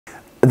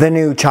The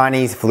new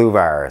Chinese flu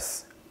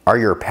virus. Are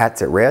your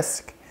pets at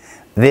risk?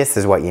 This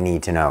is what you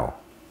need to know.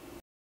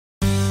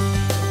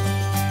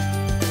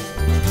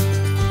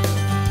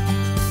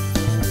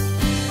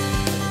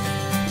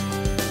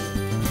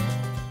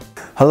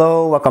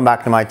 Hello, welcome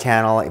back to my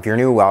channel. If you're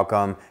new,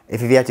 welcome.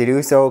 If you've yet to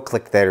do so,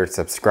 click there to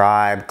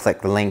subscribe,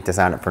 click the link to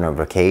sign up for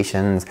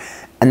notifications,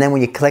 and then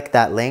when you click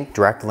that link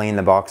directly in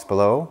the box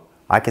below,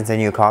 I can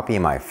send you a copy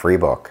of my free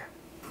book.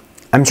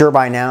 I'm sure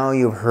by now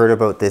you've heard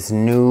about this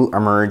new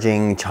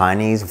emerging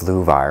Chinese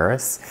flu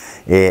virus.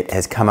 It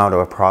has come out of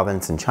a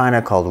province in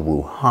China called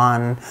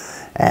Wuhan,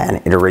 and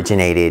it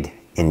originated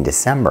in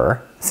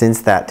December.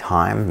 Since that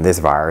time, this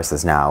virus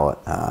has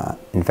now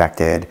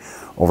infected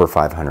over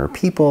 500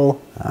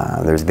 people.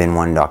 There's been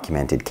one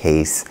documented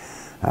case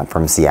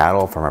from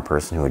Seattle from a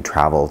person who had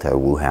traveled to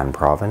Wuhan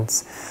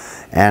province.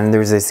 And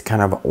there's this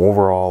kind of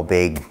overall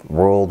big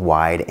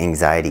worldwide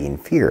anxiety and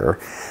fear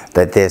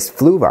that this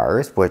flu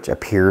virus, which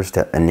appears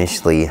to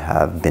initially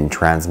have been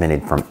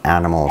transmitted from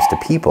animals to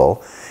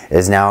people,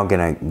 is now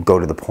going to go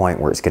to the point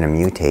where it's going to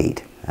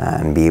mutate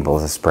and be able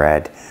to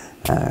spread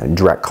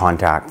direct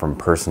contact from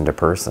person to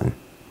person.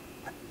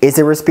 It's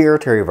a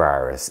respiratory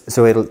virus,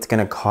 so it's going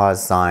to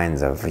cause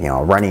signs of,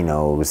 runny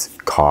nose,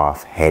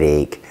 cough,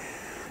 headache,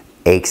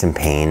 aches and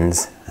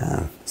pains,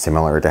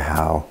 similar to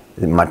how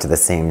much of the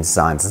same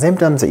signs and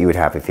symptoms that you would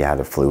have if you had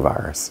a flu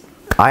virus.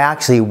 I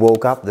actually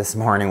woke up this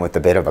morning with a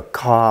bit of a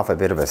cough, a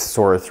bit of a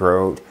sore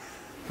throat.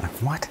 Like,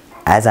 what?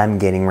 As I'm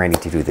getting ready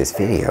to do this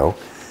video.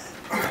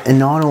 And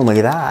not only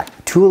that,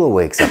 Tula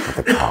wakes up with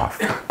a cough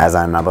as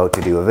I'm about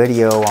to do a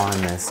video on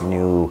this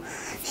new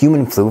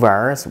human flu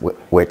virus,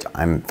 which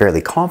I'm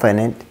fairly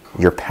confident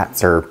your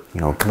pets are,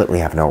 completely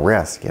have no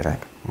risk. You're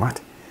like, what?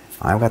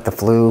 I've got the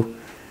flu.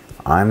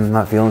 I'm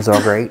not feeling so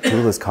great.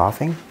 Tula's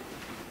coughing.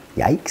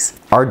 Yikes.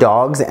 Our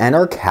dogs and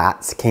our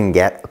cats can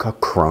get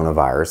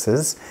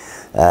coronaviruses.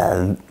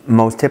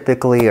 Most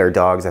typically our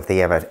dogs, if they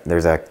have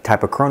there's a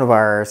type of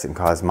coronavirus, it can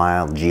cause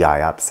mild GI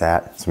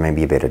upset, so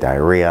maybe a bit of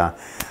diarrhea.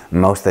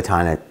 Most of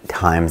the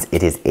times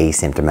it is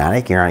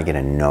asymptomatic. You're not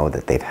going to know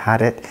that they've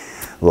had it.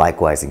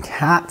 Likewise in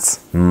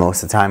cats,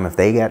 most of the time if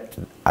they get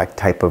a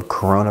type of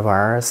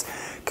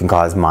coronavirus, it can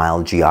cause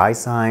mild GI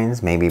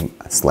signs, maybe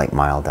a slight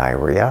mild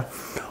diarrhea.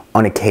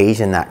 On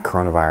occasion that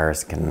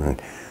coronavirus can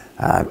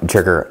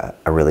trigger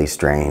a really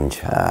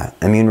strange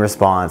immune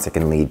response. It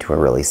can lead to a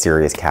really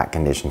serious cat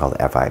condition called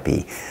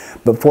FIV.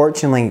 But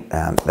fortunately,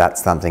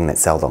 that's something that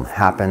seldom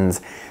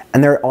happens.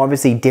 And there are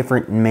obviously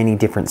many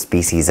different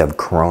species of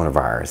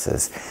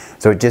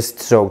coronaviruses. So it just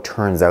so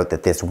turns out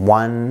that this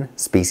one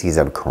species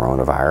of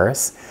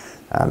coronavirus,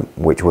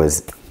 which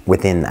was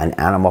within an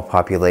animal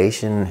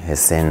population, has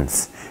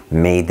since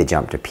made the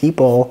jump to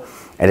people.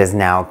 It is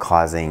now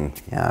causing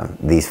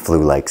these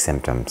flu-like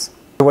symptoms.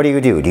 So what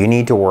do? Do you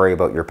need to worry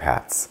about your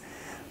pets?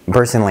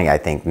 Personally, I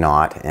think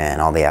not,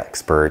 and all the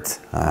experts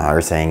are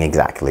saying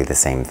exactly the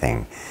same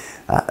thing.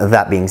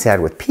 That being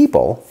said, with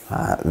people,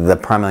 the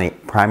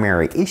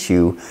primary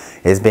issue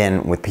has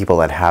been with people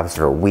that have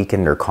sort of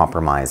weakened or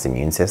compromised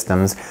immune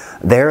systems.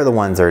 They're the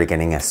ones that are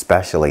getting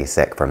especially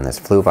sick from this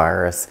flu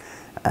virus,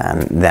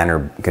 and then are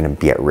going to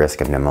be at risk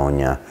of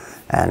pneumonia,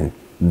 and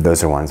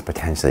those are ones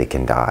potentially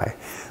can die.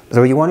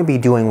 So you want to be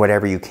doing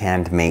whatever you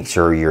can to make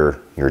sure your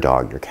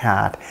dog, your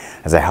cat,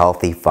 has a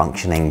healthy,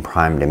 functioning,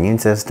 primed immune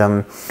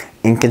system,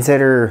 and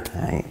consider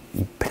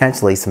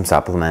potentially some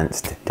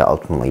supplements to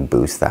ultimately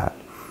boost that.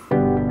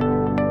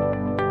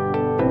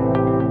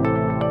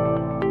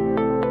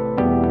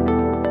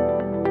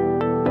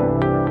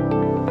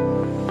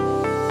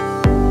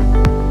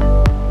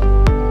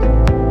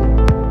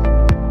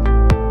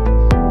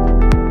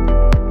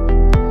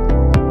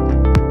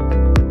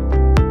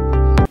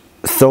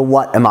 So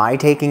what am I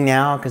taking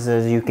now? Because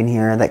as you can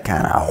hear, that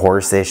kind of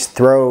hoarse-ish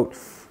throat,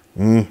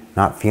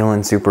 not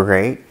feeling super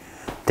great.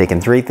 Taking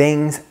 3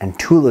 things, and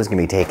Tula's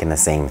gonna be taking the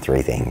same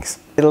 3 things.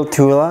 Little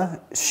Tula,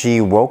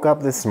 she woke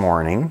up this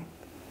morning,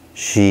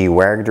 she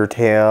wagged her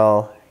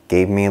tail,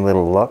 gave me a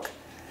little look,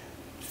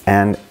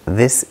 and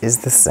this is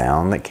the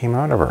sound that came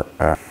out of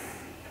her.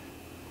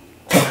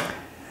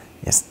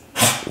 Yes,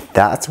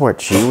 that's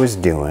what she was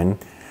doing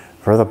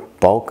for the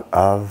bulk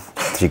of,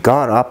 she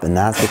got up and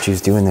that's what she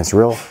was doing, this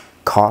real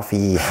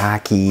coffee,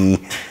 hacky,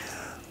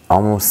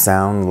 almost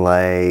sound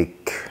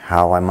like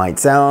how I might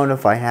sound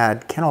if I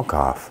had kennel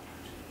cough.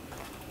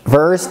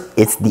 First,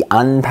 it's the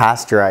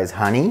unpasteurized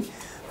honey.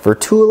 For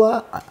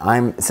Tula,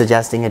 I'm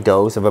suggesting a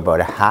dose of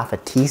about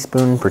 ½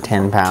 teaspoon per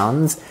 10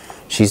 pounds.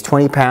 She's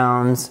 20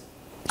 pounds,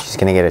 she's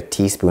gonna get a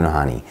teaspoon of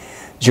honey.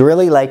 She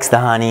really likes the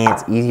honey,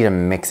 it's easy to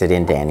mix it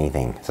into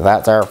anything. So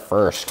that's our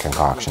first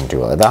concoction,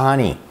 Tula, the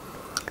honey.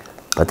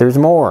 But there's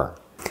more.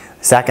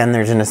 Second,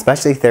 there's an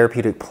especially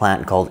therapeutic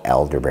plant called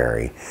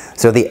elderberry.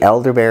 So the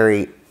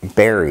elderberry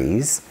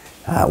berries,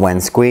 when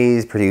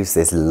squeezed, produce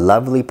this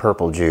lovely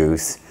purple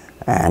juice,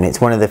 and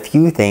it's one of the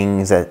few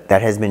things that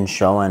has been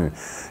shown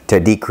to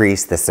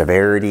decrease the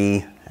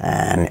severity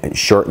and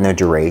shorten the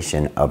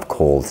duration of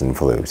colds and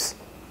flus.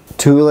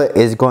 Tula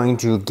is going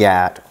to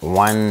get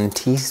 1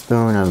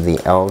 teaspoon of the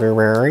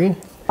elderberry,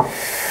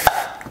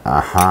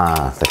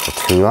 Click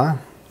the Tula.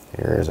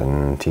 Here's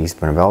a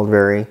teaspoon of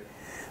elderberry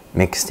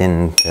mixed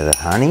into the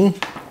honey.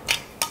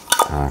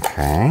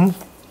 Okay.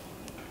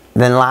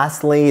 Then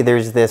lastly,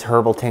 there's this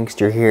herbal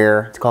tincture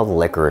here. It's called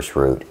licorice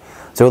root.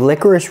 So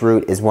licorice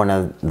root is one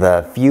of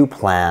the few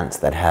plants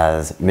that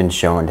has been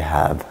shown to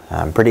have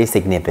pretty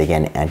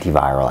significant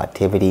antiviral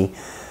activity,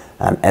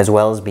 as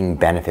well as being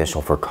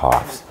beneficial for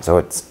coughs. So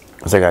it's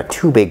got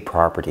two big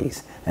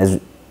properties.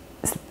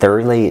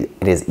 Thirdly,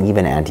 it is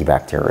even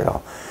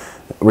antibacterial,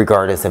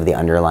 regardless of the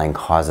underlying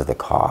cause of the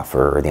cough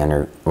or the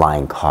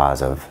underlying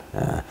cause of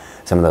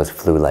some of those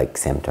flu-like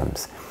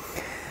symptoms.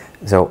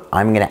 So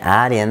I'm going to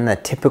add in the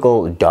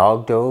typical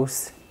dog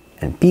dose,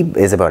 and B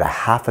is about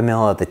 1/2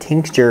 ml of the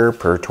tincture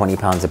per 20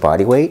 pounds of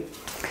body weight.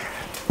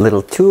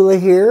 Little Tula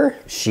here,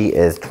 she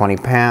is 20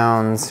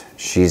 pounds.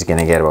 She's going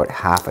to get about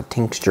half a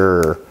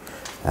tincture,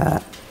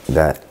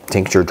 the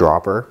tincture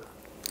dropper.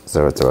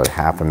 So it's about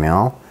 1/2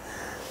 ml.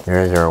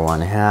 There's our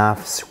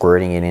 1/2,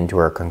 squirting it into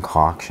our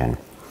concoction.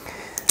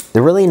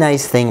 The really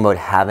nice thing about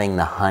having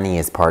the honey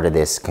as part of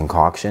this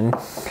concoction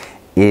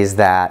is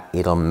that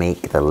it'll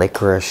make the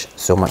licorice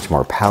so much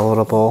more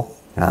palatable.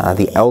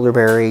 The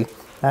elderberry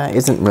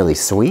isn't really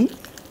sweet,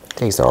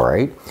 tastes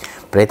alright,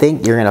 but I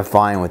think you're gonna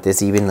find with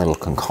this even little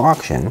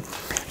concoction,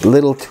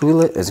 little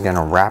Tula is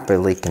gonna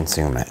rapidly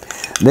consume it.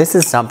 This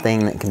is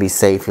something that can be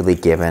safely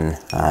given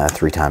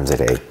 3 times a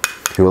day.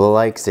 Tula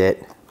likes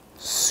it.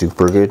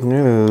 Super good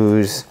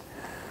news.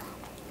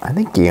 I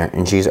think, yeah,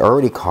 and she's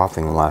already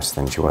coughing less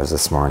than she was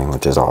this morning,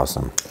 which is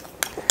awesome.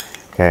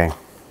 Okay.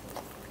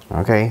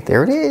 Okay,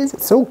 there it is.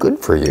 It's so good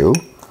for you.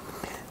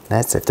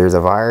 That's if there's a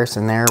virus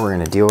in there, we're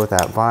going to deal with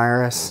that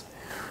virus.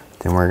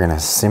 Then we're going to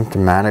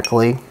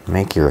symptomatically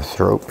make your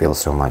throat feel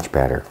so much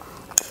better.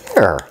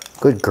 There.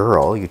 Good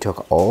girl. You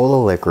took all the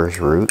licorice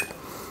root,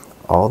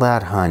 all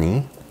that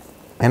honey,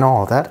 and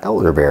all that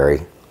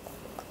elderberry.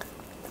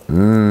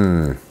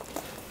 Mmm.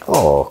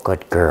 Oh,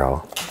 good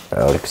girl.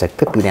 Oh, looks like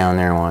Pippi down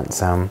there wants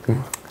some.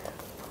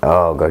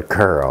 Oh, good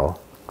girl.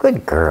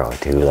 Good girl,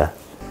 Tula.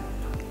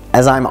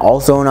 As I'm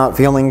also not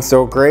feeling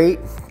so great,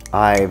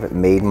 I've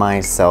made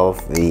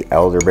myself the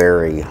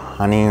elderberry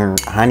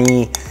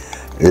honey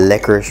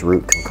licorice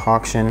root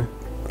concoction.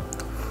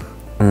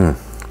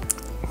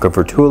 Good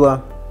for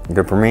Tula,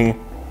 good for me.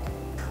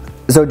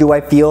 So do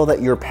I feel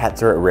that your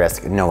pets are at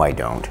risk? No, I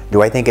don't.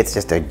 Do I think it's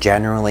just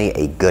generally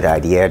a good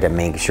idea to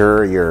make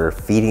sure you're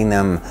feeding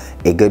them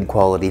a good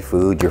quality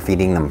food, you're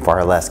feeding them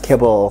far less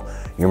kibble,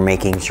 you're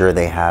making sure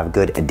they have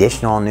good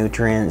additional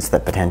nutrients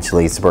that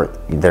potentially support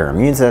their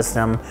immune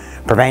system,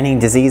 preventing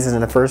diseases in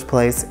the first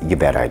place? You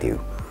bet I do.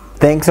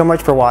 Thanks so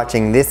much for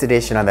watching this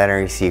edition of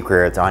Veterinary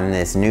Secrets on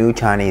this new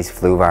Chinese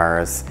flu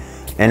virus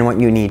and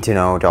what you need to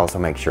know to also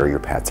make sure your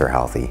pets are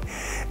healthy.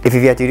 If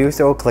you've yet to do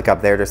so, click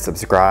up there to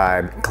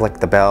subscribe, click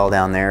the bell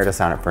down there to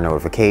sign up for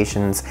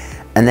notifications,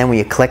 and then when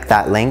you click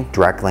that link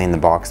directly in the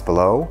box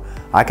below,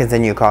 I can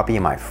send you a copy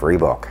of my free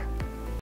book.